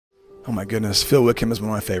Oh my goodness, Phil Wickham is one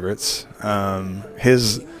of my favorites.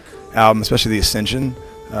 His album, especially The Ascension,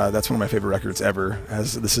 that's one of my favorite records ever.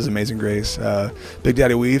 As This Is Amazing Grace. Big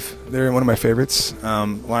Daddy Weave, they're one of my favorites.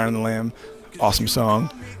 Lion and the Lamb, awesome song.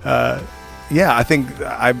 Yeah, I think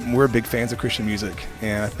we're big fans of Christian music,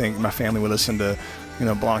 and I think my family would listen to,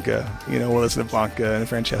 Blanca. We'll listen to Blanca and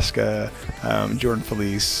Francesca, Jordan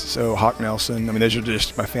Felice, so Hawk Nelson. I mean, those are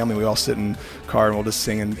just my family. We all sit in the car and we'll just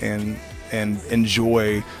sing and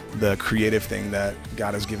enjoy the creative thing that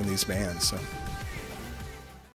God has given these bands. So.